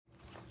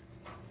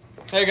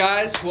Hey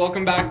guys,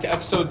 welcome back to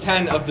episode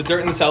 10 of The Dirt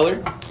in the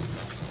Cellar.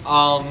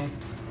 I'm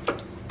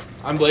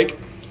Blake.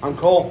 I'm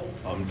Cole.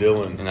 I'm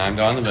Dylan. And I'm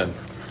Donovan.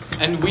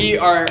 And we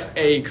are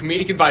a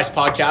comedic advice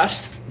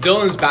podcast.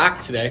 Dylan's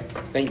back today.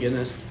 Thank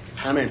goodness.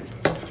 I mean,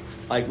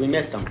 we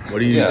missed him.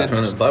 What are you Yeah.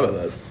 trying to imply by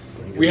that?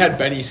 We had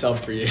Benny sub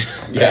for you.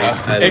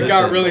 Yeah. It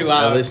got really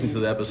loud. I listened to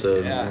the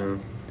episode. Yeah.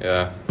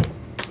 Yeah.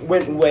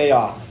 Went way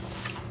off.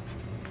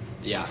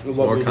 Yeah. It's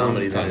What more we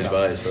comedy doing? than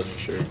advice, that's for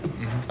sure.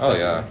 Oh,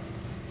 yeah.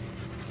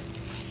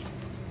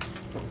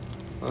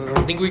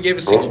 I think we gave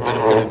a single bit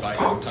of good advice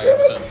on the entire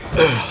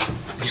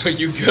episode. Yo,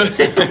 you good?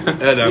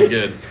 Ed, I'm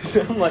good.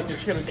 I'm like, you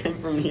should have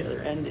came from the other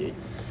end, dude.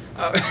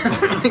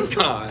 Oh my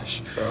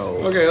gosh. Bro.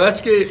 Okay,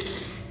 let's get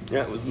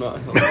Yeah, it was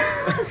not.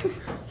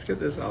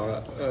 this all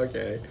out.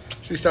 Okay.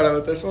 Should we start out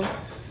with this one?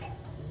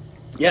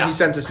 Yeah. He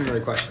sent us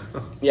another question.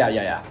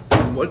 Yeah.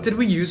 What did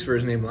we use for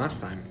his name last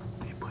time?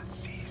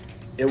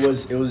 It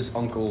was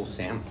Uncle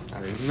Sam. I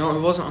mean, No,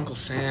 it wasn't Uncle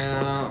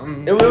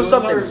Sam. it was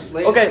something. our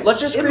latest- Okay, let's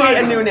just It create might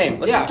a be. new name.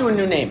 Let's Yeah. just do a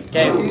new name. We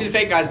Okay. need a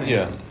fake guy's name.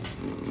 Yeah.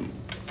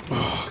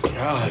 Oh,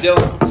 God.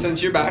 Dylan,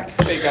 since you're back,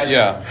 fake guy's name.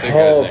 Yeah. Fake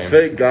guy's name.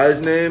 Fake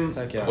guy's name?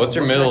 Heck yeah. What's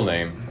your middle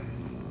name?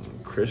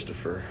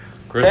 Christopher.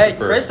 Hey,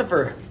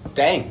 Christopher.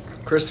 Dang,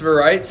 Christopher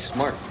writes,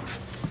 smart.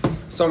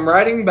 so I'm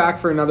writing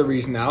back for another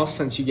reason now,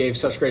 since you gave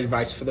such great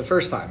advice for the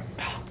first time.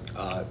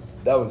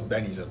 That was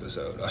Benny's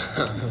episode.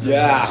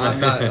 Yeah. I'm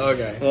not,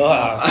 okay.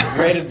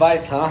 Great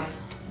advice, huh?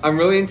 I'm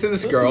really into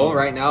this girl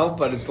right now,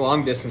 but it's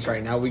long distance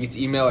right now. We get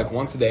to email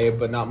once a day,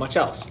 but not much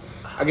else.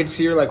 I get to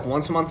see her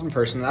once a month in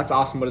person. That's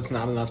awesome, but it's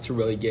not enough to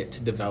really get to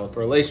develop a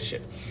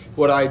relationship.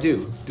 What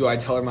do? Do I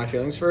tell her my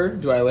feelings for her?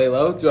 Do I lay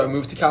low? Do I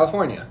move to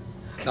California?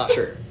 Not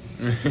sure.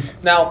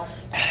 Now,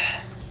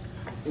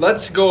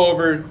 let's go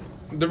over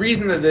the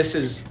reason that this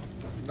is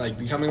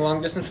becoming a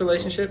long distance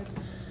relationship.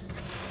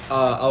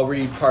 I'll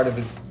read part of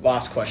his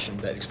last question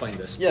that explained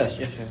this. Yes.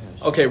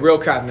 Okay, real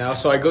crap now.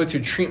 So I go to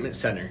treatment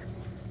center.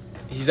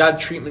 He's at a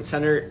treatment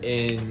center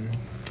in,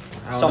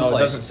 I don't know, it Someplace.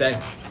 doesn't say.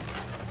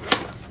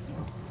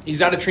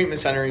 He's at a treatment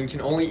center and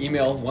can only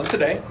email once a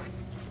day,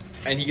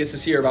 and he gets to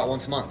see her about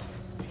once a month.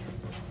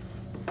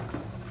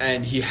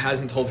 And he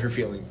hasn't told his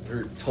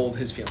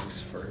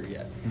feelings for her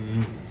yet.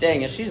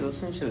 Dang, if she's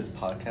listening to this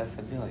podcast,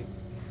 I'd be like,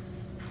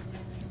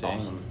 Dang.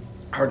 awesome.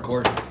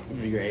 Hardcore.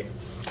 It'd be great.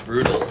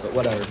 Brutal. But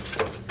whatever.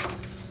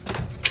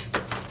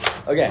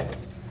 Okay.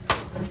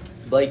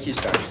 Blake, you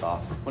start us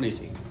off. What do you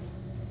think?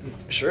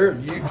 Sure.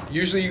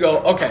 Usually you go,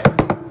 okay,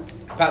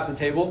 pat the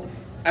table,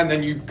 and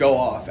then you go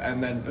off,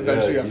 and then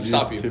eventually you have to you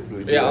stop you.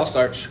 typically do Yeah, that. I'll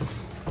start.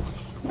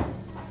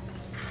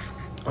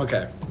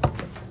 Okay.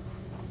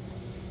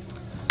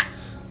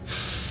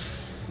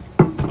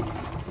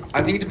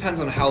 I think it depends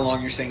on how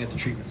long you're staying at the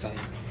treatment center.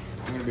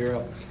 I'm going to be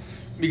real.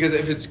 Because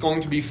if it's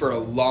going to be for a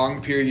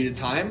long period of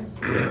time,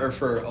 or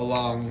for a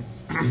long,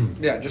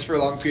 just for a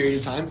long period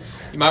of time,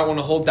 you might want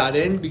to hold that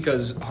in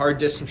because hard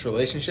distance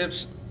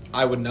relationships,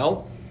 I would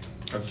know,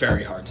 are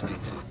very hard to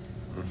maintain.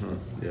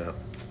 Yeah.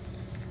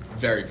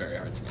 Very, very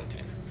hard to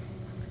maintain.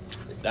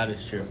 That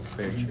is true.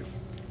 Very true.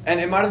 And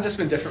it might have just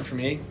been different for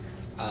me.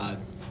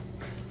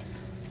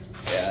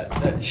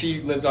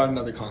 She lived on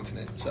another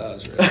continent, so that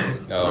was really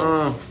weird.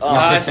 Oh.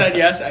 I said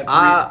yes at 3.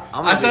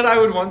 I'm I said I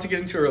would want to get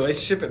into a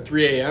relationship at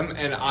 3 a.m.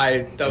 and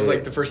that was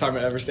the first time I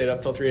ever stayed up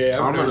till 3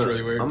 a.m. and it was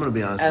really weird. I'm gonna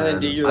be honest. And then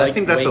man. do you, I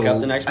think that's wake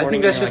up the next I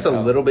morning think that's and just you're a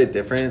like, little bit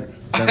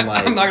different than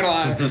I'm not gonna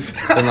lie.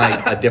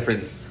 than a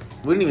different.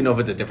 We don't even know if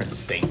it's a different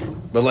state,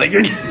 but I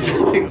think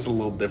it's a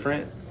little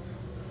different.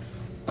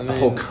 A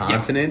whole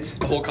continent.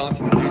 The whole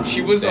continent, dude.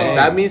 She was.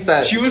 That means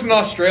that she was an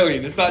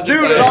Australian. It's not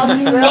just Dude,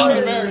 Australian. South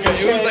America.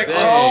 It was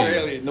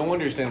Australian. No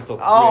wonder you're staying until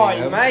 3 Oh,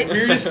 a.m. you might.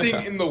 Weirdest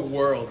thing in the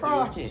world, dude.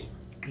 Rocky.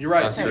 You're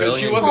right. Because she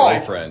Australian wasn't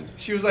boyfriend.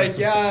 She was like,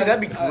 yeah. Dude,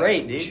 that'd be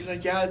great, dude. She's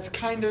like, yeah, it's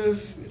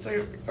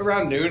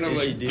around noon. I'm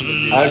Is she like,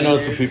 doing I've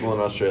known some people in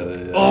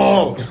Australia.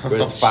 Oh.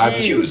 where it's 5.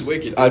 she was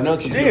wicked. I've known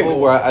some Dude.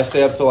 people where I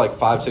stay up till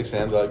 5, 6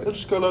 a.m. They're like, I'll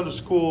just go down to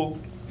school.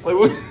 Like,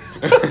 what?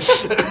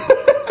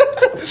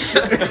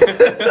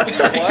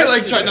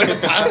 You're trying not to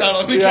pass out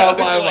on the Yeah,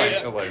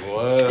 couch. I'm like,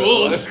 what?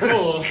 School.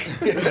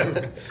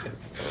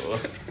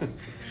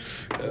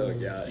 Oh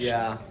gosh.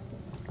 Yeah.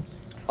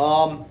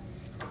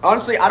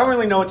 Honestly, I don't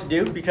really know what to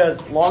do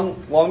because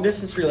long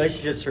distance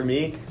relationships for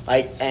me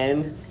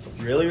end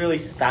really really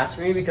fast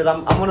for me because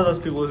I'm one of those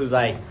people who's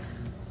I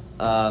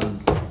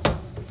don't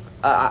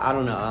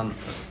know.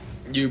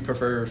 You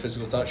prefer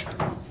physical touch?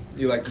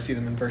 You like to see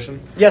them in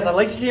person? Yes, I'd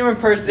like to see him in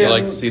person. You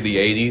like to see the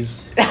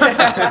 80s?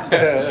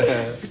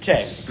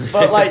 Okay,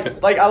 but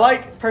I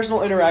like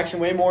personal interaction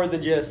way more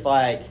than just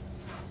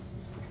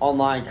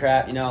online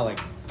crap.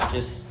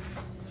 Just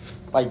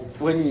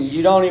when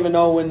you don't even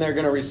know when they're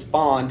gonna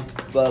respond.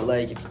 But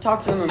if you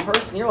talk to them in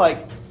person, you're like,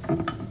 I'll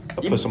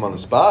put some on the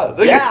spot.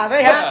 yeah,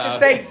 they have to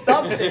say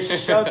something.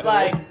 So it's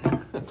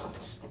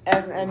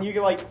and you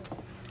can I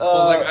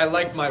was I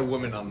like my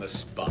women on the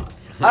spot.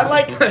 I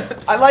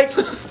like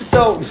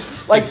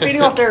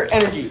feeding off their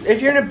energy.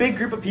 If you're in a big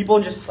group of people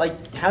and just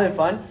having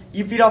fun,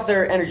 you feed off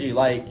their energy.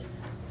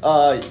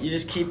 You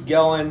just keep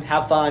going,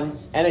 have fun,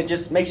 and it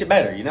just makes it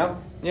better, you know?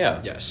 Yeah.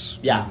 Yes.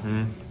 Yeah.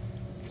 Mm-hmm.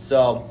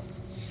 So,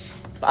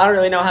 I don't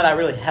really know how that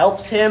really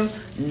helps him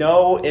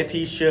know if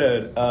he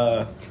should.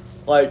 I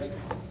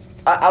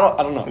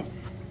don't know.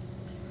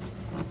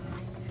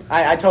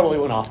 I totally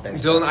went off there.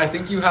 Dylan, I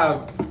think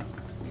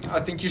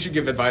you should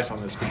give advice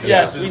on this because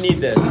Yes, this we need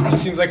this.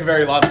 This seems like a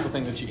very logical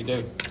thing that you could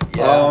do.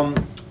 Yeah.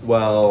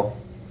 Well,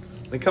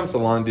 when it comes to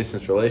long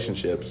distance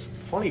relationships,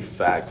 funny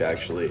fact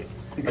actually.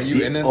 Are you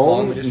The in a only-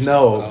 long distance?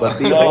 No, but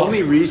the No.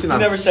 only reason He I'm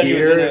never said he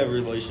was here, in a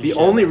relationship. the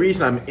only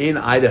reason I'm in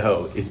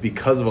Idaho is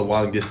because of a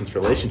long distance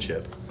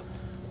relationship.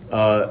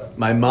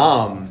 My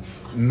mom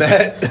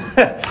met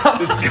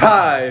this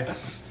guy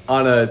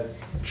on a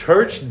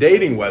church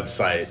dating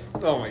website.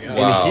 Oh my god.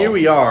 Wow. And here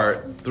we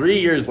are, 3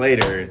 years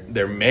later,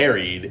 they're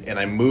married, and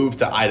I moved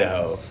to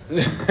Idaho.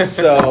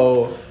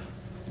 So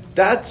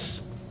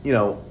that's,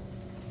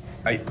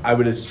 I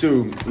would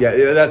assume,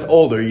 that's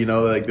older,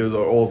 like those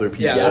are older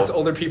people. Yeah, that's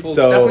older people.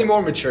 So- definitely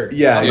more mature.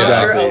 Yeah, I'm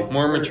exactly. Not sure,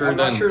 More mature I'm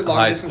not than sure long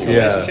high distance school.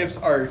 Yeah. relationships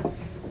are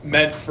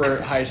meant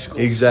for high school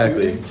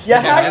Exactly. students.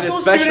 Yeah, high and school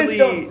especially- students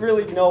don't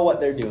really know what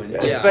they're doing.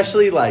 Yeah.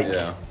 Especially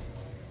Yeah.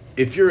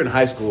 if you're in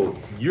high school,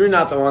 you're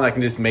not the one that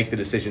can just make the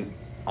decision,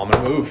 I'm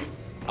going to move.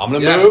 I'm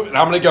going to Yeah. move, and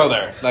I'm going to go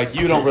there. Like,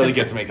 you don't really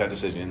get to make that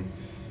decision.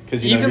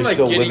 Because, Even, you're like,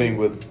 still getting- living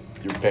with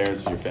your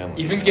parents and your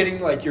family. Even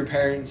getting like your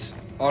parents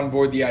on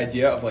board the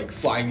idea of like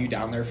flying you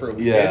down there for a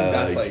weekend, Yeah,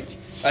 that's like,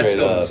 that's straight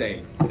still up.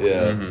 insane.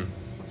 Yeah. Mhm.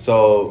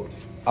 So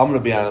I'm gonna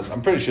be honest.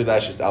 I'm pretty sure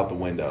that's just out the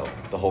window.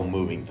 The whole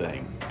moving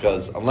thing,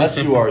 because unless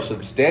you are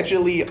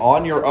substantially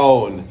on your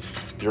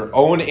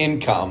own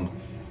income,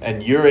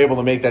 and you're able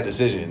to make that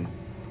decision,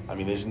 I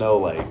mean, there's no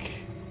like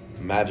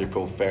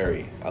magical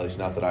fairy. At least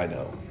not that I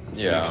know. It's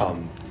Yeah. gonna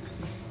come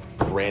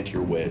grant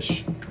your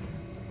wish.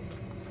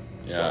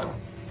 Yeah. So,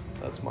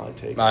 that's my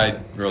take. I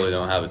really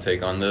don't have a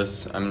take on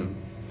this.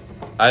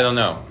 I don't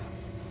know.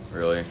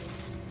 Really.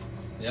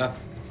 Yeah.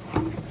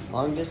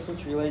 Long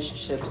distance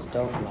relationships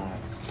don't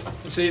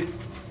last. See,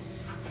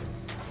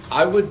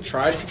 I would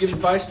try to give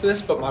advice to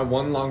this, but my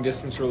one long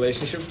distance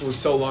relationship was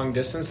so long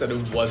distance that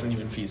it wasn't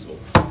even feasible.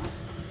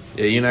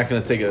 Yeah, you're not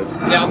gonna take a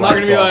Yeah, I'm not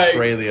gonna be like-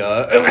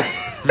 Australia.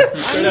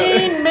 I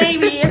mean,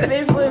 maybe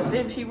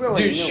if he really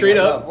Dude, knew straight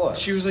what up, love was.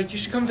 she was like, "You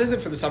should come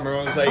visit for the summer."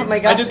 I was like, Oh my I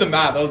gosh. did the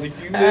math. I was like,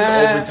 "You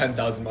live over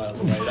 10,000 miles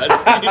away. That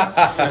seems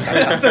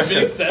that's a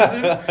bit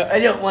excessive." I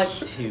don't want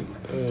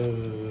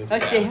to. I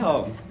stay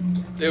home.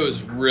 It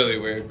was really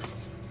weird.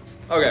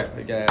 Okay,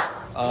 Okay.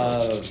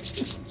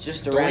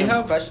 Just a Don't we random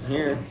have- question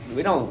here.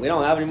 We don't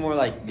have any more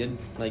like good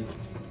like.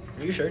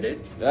 are you sure, dude?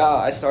 Yeah,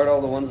 I start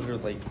all the ones that are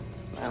like,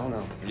 I don't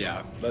know.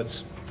 Yeah,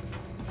 let's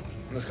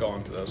go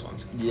on to those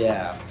ones.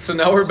 Yeah. So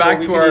now we're So back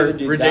we to can our either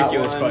do that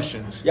ridiculous one.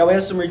 questions. Yeah, we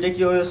have some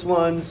ridiculous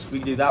ones. We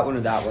can do that one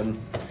or that one.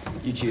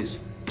 You choose.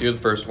 Do the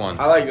first one.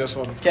 I like this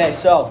one. Okay,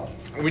 so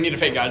We need a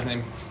fake guy's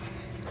name.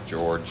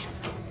 George.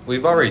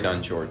 We've already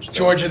done George. though.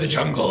 George of the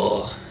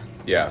Jungle.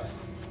 Yeah.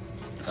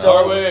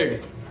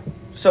 Harwig.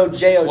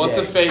 J.O.J. What's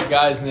a fake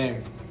guy's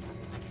name?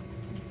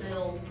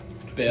 Bill.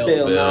 Bill.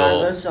 Bill,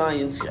 Bill. Nye the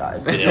science guy.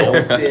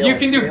 Bill. You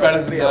can do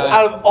better than that.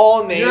 Out of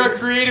all names, You're a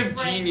creative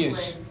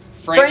genius.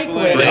 Franklin.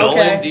 Franklin. Okay.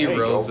 Franklin D. There you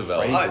go,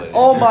 Roosevelt. Franklin.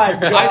 Oh my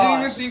god. I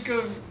didn't even think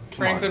of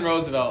Franklin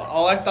Roosevelt.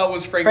 All I thought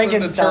was Franklin the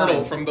Frankenstein.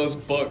 Turtle from those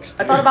books.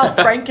 I thought about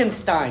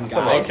Frankenstein,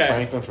 guys. Okay.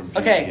 Franklin from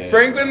Okay. GTA.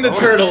 Franklin the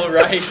Turtle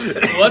writes,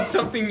 "What's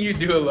something you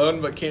do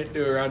alone but can't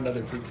do around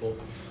other people?"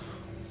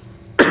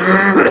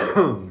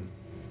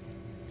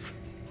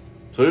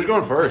 So who's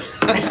going first?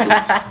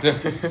 I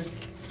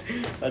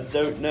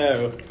don't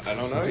know. I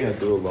don't know I yet.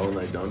 do alone.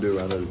 I don't do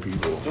around other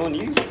people. Dylan,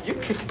 you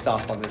kick us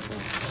off on this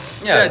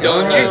one. Yeah,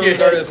 don't don't you-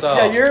 start us off.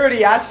 Yeah, you're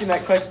already asking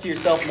that question to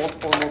yourself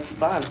multiple times.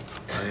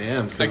 I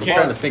am. 'Cause I I'm can't-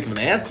 trying to think of an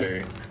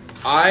answer.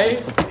 I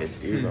Something I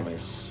do by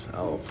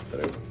myself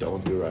that I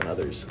don't do around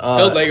others.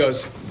 build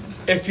Legos.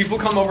 If people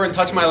come over and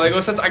touch my Lego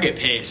sets, I get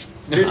pissed.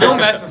 Dude, don't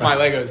mess with my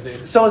Legos,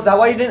 dude. So is that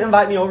why you didn't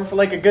invite me over for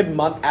like a good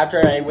month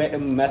after I went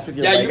and messed with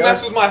your Yeah, Legos? you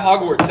messed with my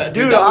Hogwarts set,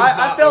 dude. Dude, That was I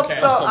not felt okay.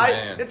 so. Oh,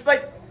 man. It's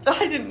like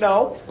I didn't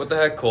know. What the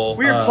heck, Cole?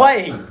 We were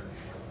playing.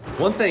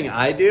 One thing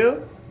I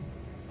do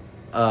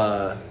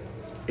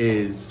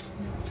is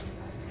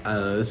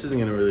this isn't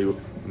gonna really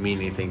mean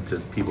anything to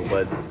people,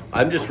 but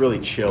I'm just really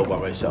chill by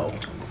myself.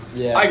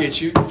 Yeah. I get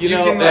you. You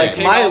know, can, like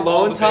take my off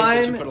all alone the fake that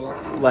you time, put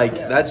along. like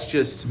Yeah. that's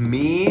just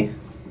me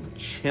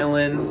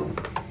chilling,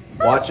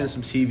 watching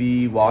some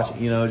TV,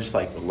 just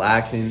like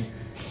relaxing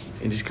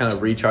and just kind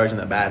of recharging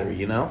the battery,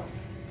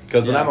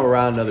 Because when Yeah. I'm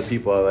around other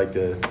people, I like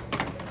to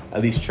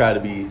at least try to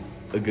be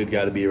a good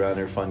guy to be around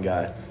or a fun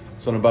guy.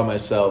 So when I'm by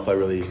myself, I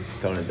really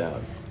tone it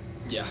down.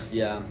 Yeah,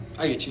 Yeah.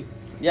 I get you.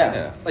 Yeah.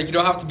 Yeah. Like you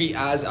don't have to be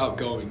as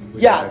outgoing.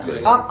 With Yeah, your-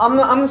 I'm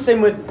the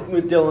same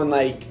with Dylan.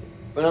 Like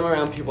when I'm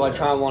around people, I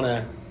kind of want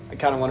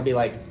to be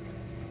like,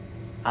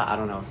 I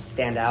don't know,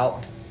 stand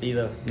out, be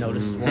the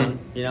noticed one,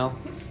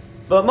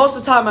 But most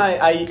of the time,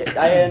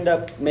 I end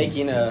up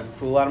making a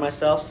fool out of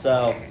myself.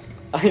 So,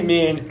 I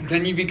mean,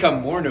 Then you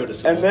become more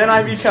noticeable. and then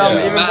I become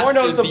Yeah. even more Masters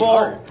the noticeable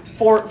art.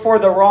 for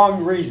the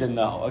wrong reason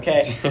though.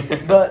 Okay,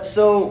 but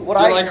so what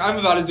You're I like, I'm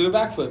about to do a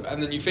backflip,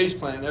 and then you face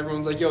plant, and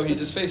everyone's like, yo, he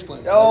just face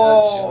planted.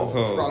 Oh.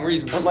 That's wrong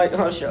reasons. I'm like,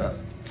 oh, shut up.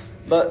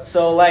 But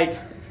so like,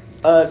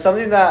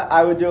 something that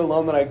I would do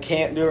alone that I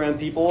can't do around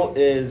people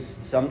is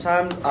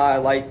sometimes I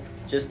like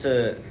just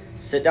to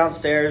sit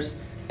downstairs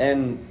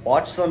and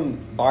watch some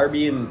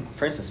Barbie and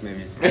princess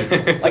movies. Like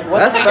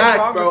what's That's facts,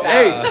 wrong bro. with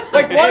that? Hey,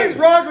 Like what is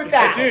wrong with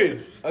that? Hey,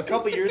 dude, a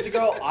couple years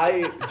ago,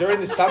 during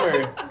the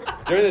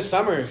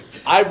summer,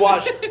 I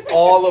watched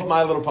all of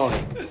My Little Pony.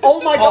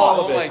 Oh my god!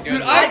 All of it. Oh my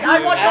goodness. Dude,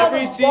 I watched all Every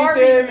the season,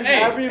 Barbie movies.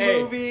 every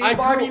movie. I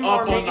Barbie grew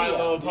up on Marmania. My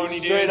Little Pony,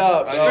 dude. Straight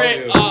up, bro. Straight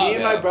Dude. up. Me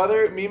and Yeah. my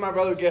brother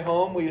would get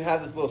home. We'd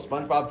have this little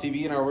SpongeBob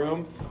TV in our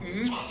room.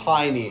 It's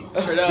tiny.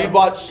 Straight up. We'd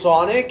watch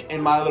Sonic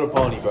and My Little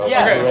Pony, bro.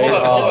 Yeah, Okay, hold Straight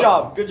up, hold up. good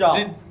job, good job.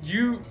 Did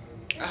you?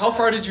 How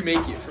far did you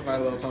make it for My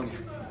Little Pony?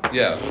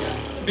 Yeah.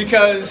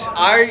 Because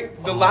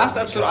the last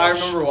episode I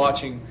remember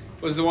watching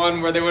was the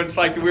one where they went to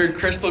like the weird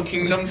Crystal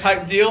Kingdom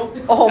type deal.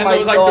 Oh and my it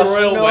was like gosh, the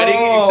royal no.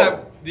 wedding,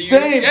 except the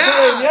Same,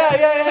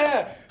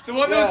 yeah. The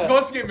one that was Yeah.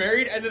 supposed to get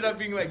married ended up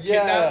being like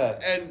Yeah.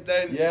 kidnapped, and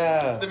then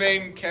Yeah. the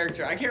main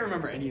character. I can't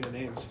remember any of the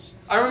names.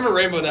 I remember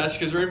Rainbow Dash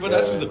because Rainbow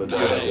Dash was a Rainbow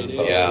Dash bad was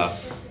idea. Yeah.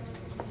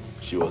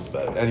 She was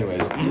bad. Anyways.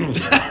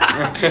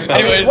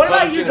 Anyways, What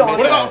about you, Don?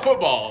 What about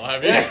football?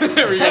 Have you?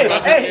 Were you guys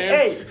watching the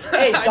game?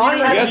 Hey,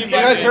 Donnie I has need You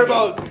to guys see heard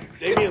that. about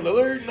Damian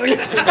Lillard?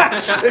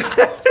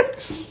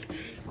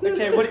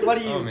 Okay, what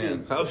do you Oh, man.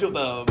 think? How do you feel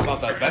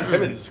about that Ben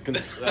Simmons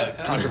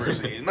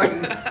controversy?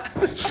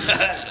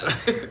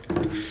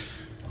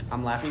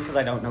 I'm laughing because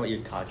I don't know what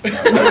you're talking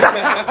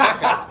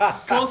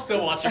about. Cole's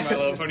still watching My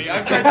Little Pony.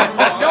 I'm trying to move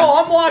on. No,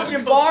 I'm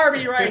watching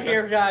Barbie right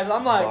here, guys.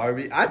 I'm like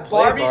Barbie. I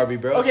played Barbie,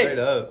 bro. Okay, Straight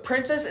up.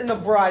 Princess and the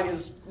Bride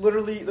is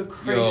literally the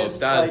craziest.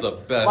 that is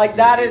like, the best Like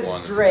that movie, is one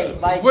of the great.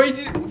 best. Like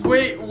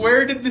Wait,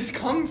 where did this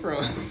come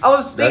from? I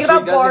was thinking That's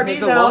what about he does. He Barbies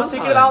thinks and of I was one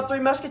thinking time. about Three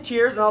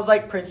Musketeers and I was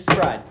like Princess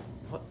Bride.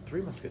 What?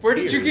 Three Musketeers? Where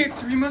did you get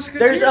Three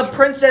Musketeers?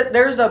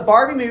 There's a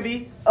Barbie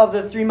movie of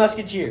the Three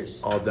Musketeers.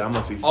 Oh, that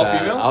must be fat. All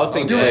female? I was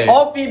thinking, Dude, hey,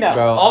 All female.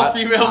 bro. All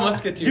female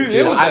Musketeers. Dude,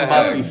 it was I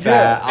must be good.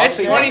 fat. I was It's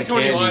thinking about the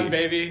 2021, candy.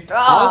 baby. I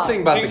Ah, was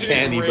thinking about the Things are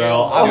getting candy, real.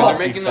 bro. I Oh, Dude, must they're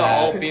be making the fat.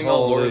 all-female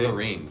Lord of the Holy-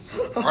 Rings.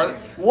 Are,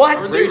 What?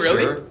 Are they Pretty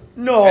really? sure.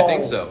 No. I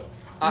think so.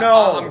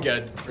 No. I'm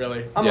good,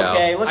 really. I'm Yeah.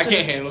 okay. Let's I just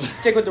can't handle that.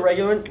 stick with the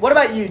regular one. What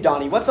about you,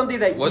 Donnie? What's something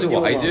that What you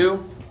do I alone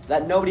do?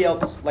 that nobody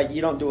else like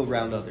you don't do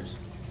around others?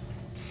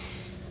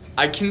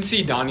 I can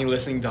see Donnie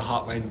listening to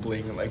Hotline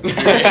Bling like when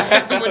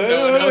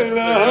no one else is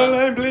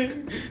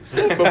around.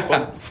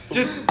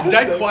 Just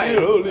dead quiet.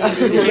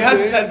 He has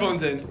his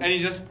headphones in and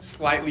he's just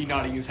slightly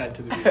nodding his head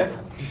to the beat.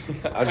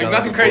 Like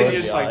nothing crazy,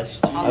 just like Gosh,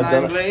 I've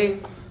done Hotline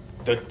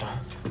it.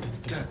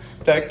 Bling.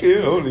 That can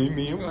only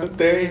mean one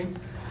thing.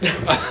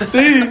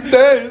 These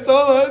days,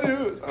 all I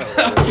do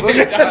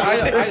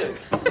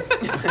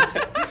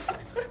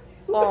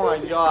Oh my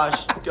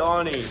gosh,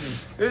 Donnie.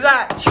 Is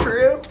that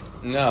true?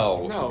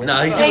 No. No.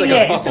 No, he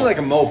Dang seems like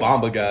a Mo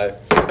Bamba guy.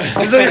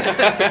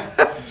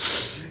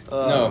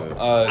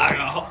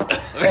 No.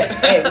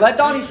 Hey, let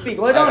Donnie speak.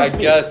 Let Donnie I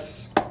speak.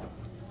 guess.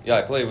 Yeah,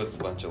 I play with a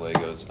bunch of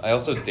Legos. I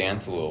also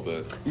dance a little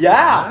bit.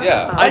 Yeah.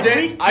 Yeah. I Like,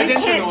 dance- I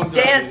dance when no one's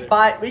around dance either.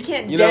 by we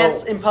can't You know,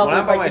 dance in public when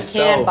I'm by like we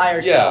can myself- by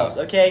ourselves.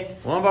 Yeah. Okay.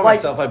 When I'm by Like-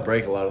 myself, I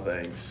break a lot of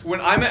things.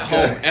 When I'm at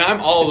home and I'm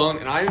all alone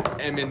and I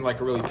am in like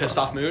a really pissed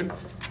off mood,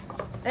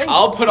 Hey,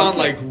 I'll put on okay.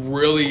 like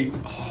really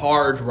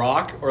hard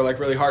rock or like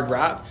really hard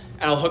rap,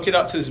 and I'll hook it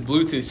up to this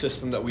Bluetooth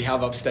system that we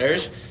have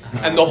upstairs,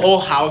 and the whole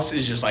house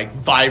is just like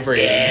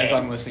vibrating as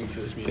I'm listening to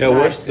this music. Yeah, the And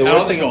I'll worst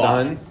just thing go I've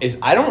off. done is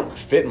I don't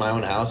fit in my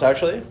own house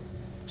actually.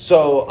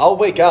 So I'll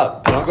wake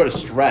up and I'll go to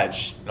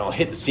stretch and I'll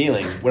hit the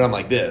ceiling when I'm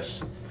like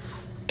this.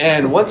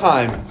 And one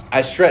time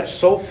I stretched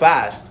so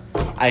fast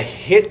I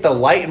hit the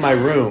light in my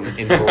room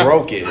and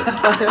broke it.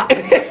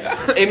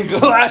 And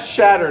glass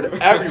shattered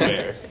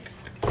everywhere.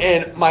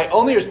 And my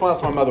only response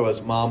to my mother was,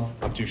 "Mom,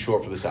 I'm too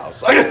short for this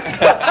house."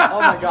 Oh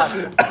my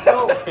god.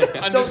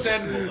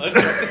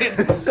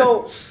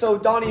 Understandable. So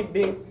Donnie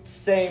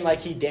saying like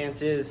he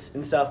dances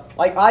and stuff.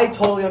 Like I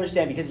totally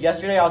understand because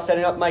yesterday I was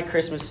setting up my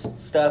Christmas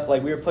stuff.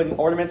 Like we were putting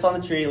ornaments on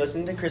the tree,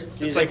 listening to Christmas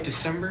It's music. like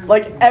December.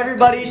 like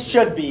everybody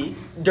should be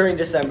during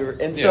December.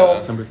 And Yeah. so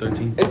December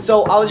 13th. and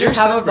so I was You're just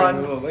having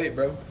celebrating a fun. little late,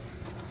 bro.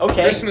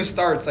 Okay. Christmas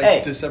starts like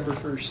Hey. December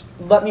 1st.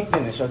 Let me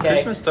finish, okay?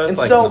 Christmas starts And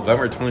like so,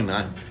 November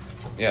 29th.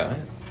 Yeah.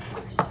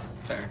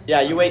 Fair.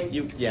 Yeah, you wait.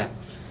 Yeah.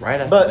 Right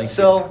after But Thanksgiving.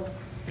 so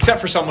Except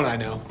for someone I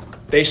know.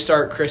 They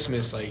start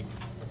Christmas like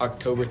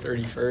October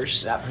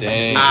 31st. that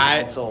Dang.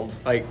 I- sold.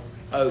 Like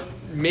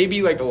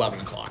maybe like 11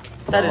 o'clock.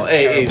 That is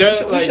hey,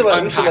 terrible. They're, we should like,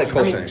 let unpacking.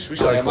 Cole I mean, finish. We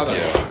should let my Cole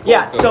bad. finish.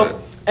 Yeah, Go so ahead.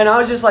 and I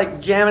was just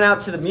like jamming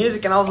out to the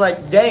music and I was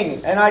like,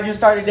 dang, and I just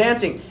started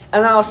dancing.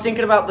 And then I was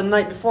thinking about the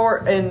night before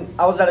and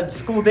I was at a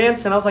school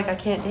dance and I was like, I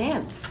can't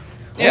dance.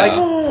 Yeah.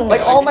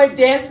 Like all my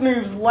dance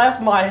moves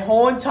left my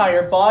whole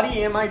entire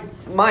body and my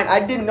mind. I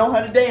didn't know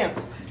how to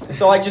dance.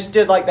 So I just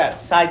did like that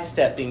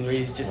sidestep thing where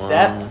you just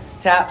Wow.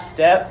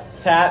 step,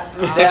 tap,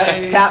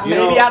 I- tap, you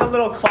maybe know- add a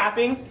little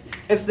clapping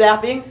and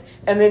snapping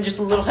and then just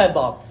a little head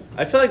bob.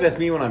 I feel like that's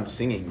me when I'm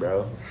singing,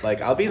 bro.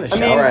 Like, I'll be in the I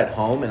shower mean- at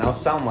home and I'll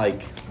sound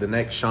like the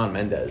next Shawn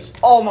Mendes.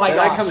 Oh my Then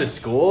god. I come to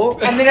school,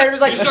 And then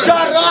everyone's like, You start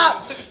shut singing.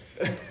 up!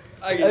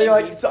 I And get you're you.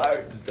 like, sorry.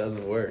 it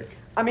doesn't work.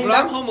 I mean, When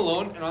I'm that- home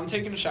alone and I'm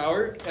taking a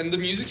shower and the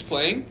music's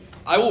playing,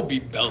 I will be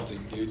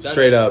belting, dude. That's,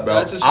 Straight up, bro.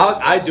 That's as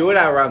I do it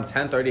at around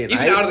 10:30 at Even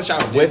night. out of the shower,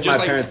 dude, with just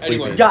my like parents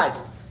anywhere. sleeping. guys,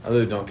 I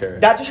really don't care.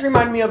 that just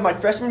reminded me of my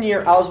freshman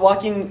year. I was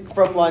walking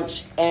from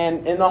lunch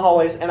and in the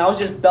hallways, and I was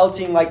just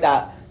belting like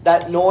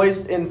that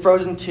noise in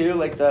Frozen 2,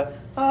 like the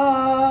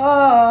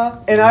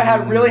and I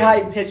had really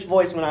high pitched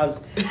voice when I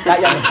was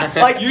that young,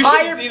 like You should've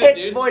higher seen it, pitched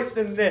dude. voice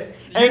than this.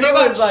 You And know it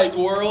that was like,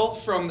 squirrel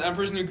from The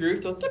Emperor's New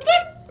Groove?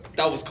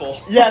 That was Cole.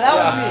 yeah, that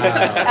was me.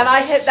 Wow. And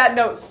I hit that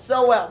note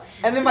so well.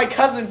 And then my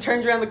cousin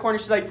turns around the corner.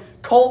 She's like,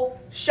 Cole,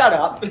 shut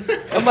up.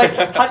 I'm like,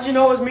 how did you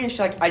know it was me? She's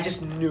like, I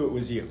just knew it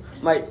was you.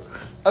 I'm like,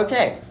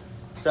 okay.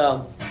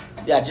 So,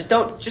 yeah, just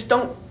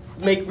don't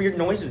make weird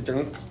noises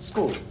during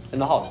school in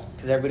the halls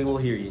because everybody will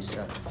hear you.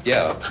 So,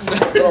 Yeah.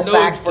 little No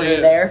fact for you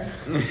dip. there.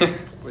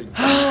 My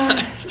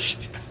gosh.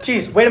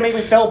 Jeez, way to make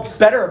me feel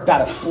better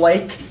about it,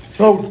 Blake.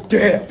 Oh,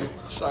 damn.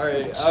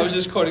 Sorry, I was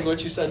just quoting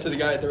what you said to the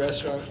guy at the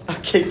restaurant.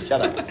 Okay, shut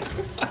up.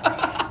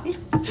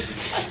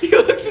 He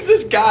looks at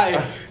this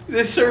guy,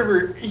 this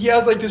server. He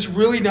has like this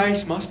really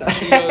nice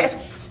mustache. And he goes,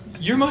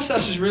 "Your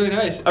mustache is really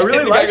nice." I really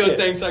and the like guy goes, it.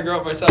 "Thanks, I grew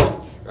it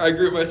myself." Or I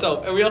grew it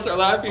myself. And we all start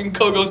laughing. And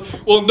Cole goes,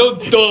 "Well, no,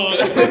 duh."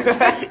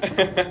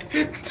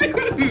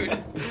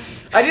 Dude.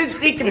 I didn't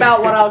think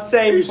about what I was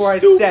saying before I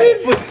said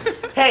it.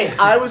 Hey,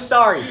 I was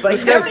sorry, but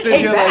This he never guy's sitting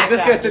came here back. like, this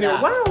after guy's sitting here,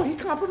 that. wow, he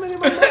complimented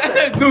my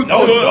mustache. No,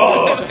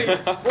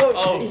 Well,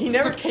 Oh. he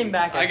never came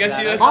back. I after guess that.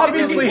 he doesn't-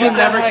 Obviously, he What the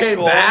never heck, came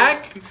Cole?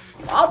 back.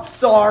 I'm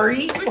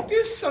sorry. It's like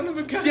this son of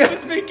a gun Yeah.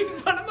 was making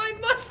fun of my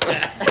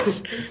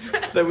mustache.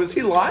 So was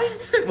he lying?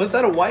 Was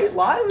that a white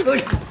lie?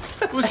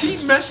 Was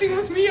he messing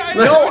with me?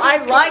 No, I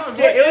liked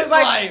it. It was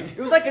like lying?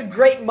 it was like a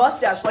great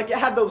mustache. Like it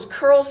had those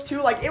curls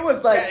too. Like it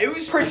was like Yeah, it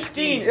was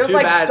pristine. pristine. It was Too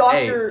like bad- Doctor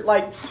hey,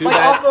 like too like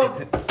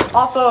bad-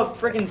 off of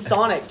freaking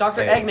Sonic,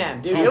 Doctor Hey,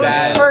 Eggman, dude. Too It was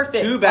bad.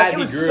 perfect. Too bad Like, it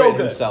he was grew so it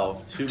good.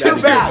 himself. Too Too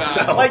bad.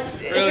 bad. Like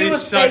Really if it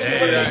was sucks fake, to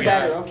it would do have been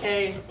that. better.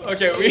 Okay.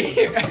 Okay, we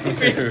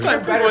have time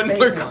for Better one fake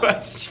more one.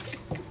 question.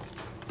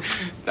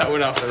 That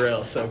went off the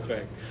rails so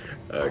quick.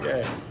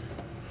 Okay.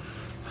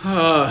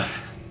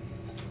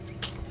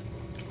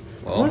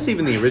 What was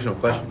even the original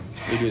question?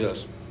 We do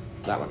those.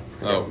 That one.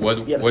 Oh,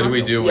 what Yeah, do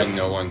we do yeah. when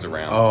no one's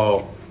around?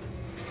 Oh,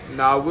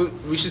 Nah,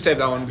 we should save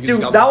that one because Dude,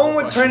 we got that multiple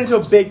one would turn questions.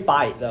 into a big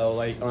fight though.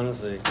 Like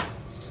honestly.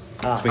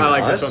 Ah. I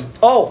like this Us? one.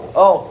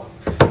 Oh.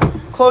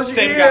 Close your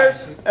Same ears,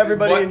 guy.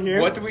 everybody what, in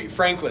here. What do we?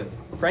 Franklin.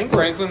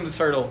 Franklin. The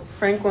turtle.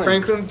 Franklin.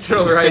 Franklin the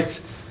turtle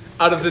writes,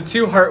 "Out of the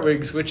two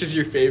Hartwigs, which is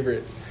your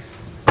favorite?"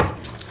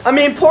 I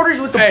mean, Porter's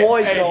with the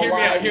boys hey, though. hear me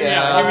like, out. Hear me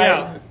yeah. out. Hear me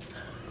out.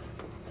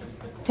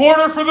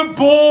 Porter for the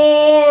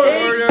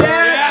boys. Exactly.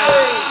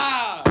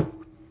 Yeah.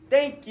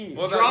 Thank you.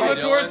 What about Drama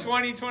you, tour Dylan?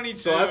 2022.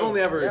 so I've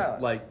only ever Yeah.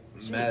 like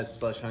met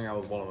 / hung out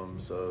with one of them.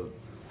 So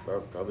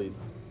probably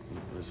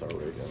this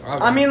Hartwig.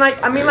 I mean, like,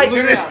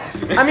 Hear me out.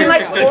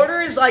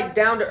 Porter is like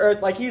down to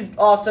earth. Like, he's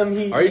awesome.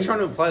 He. Are you trying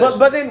to imply?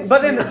 But then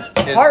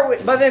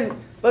Hartwig. But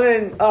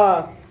then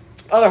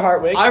other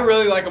Hartwig. I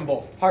really like them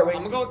both. Hartwig.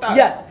 I'm gonna go with that.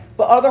 Yes,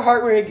 but other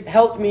Hartwig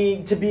helped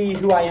me to be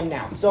who I am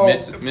now. So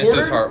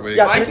Mrs. Hartwig.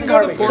 Yeah, I Mrs. can go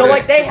to Hartwig. So Porter.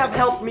 like they have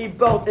helped me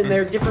both in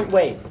their different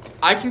ways.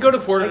 I can go to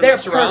Porter and They're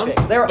mess around,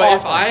 perfect. They're but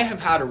if awesome. I have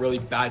had a really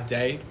bad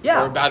day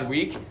Yeah. or a bad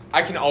week,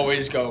 I can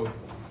always go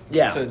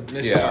Yeah. to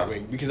Mrs. Yeah.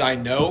 Hartwig because I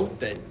know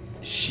that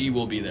she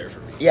will be there for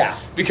me. Yeah.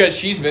 Because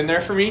she's been there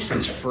for me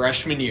since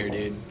freshman year,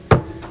 dude.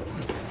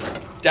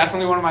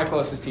 Definitely one of my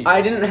closest teachers.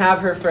 I didn't have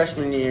her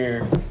freshman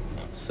year,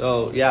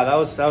 so yeah, that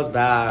was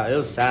bad. It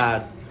was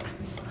sad.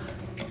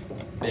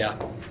 Yeah.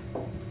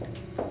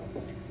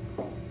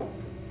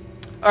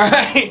 All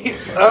right.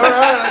 All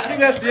right, I think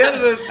that's the end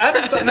of the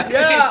episode. I think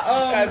Yeah.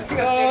 that's the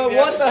end of the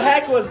What the episode.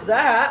 heck was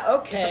that?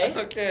 Okay.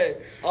 Okay.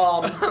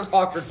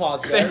 Awkward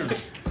pause. there.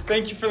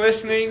 Thank you for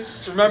listening.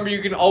 Remember,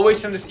 you can always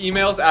send us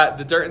emails at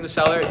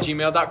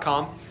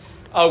thedirtinthecellar@gmail.com.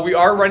 We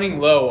are running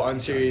low on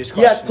serious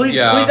questions. Yes, please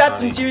Yeah. ask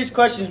some serious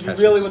questions. We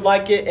really would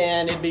like it,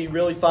 and it'd be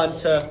really fun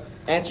to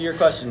answer your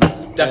questions.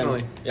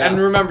 Definitely. Yeah. And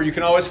remember, you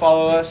can always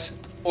follow us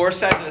or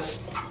send us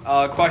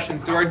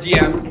questions through our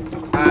DM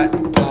at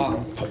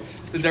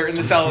The Dirt in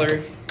the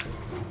Cellar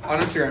on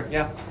Instagram.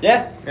 Yeah.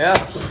 Yeah. Yeah.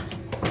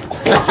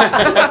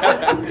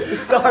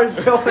 Sorry,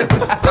 Dylan.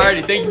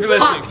 Alrighty, thank you for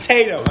listening.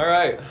 Potato. All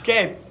right.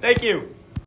 Okay, thank you.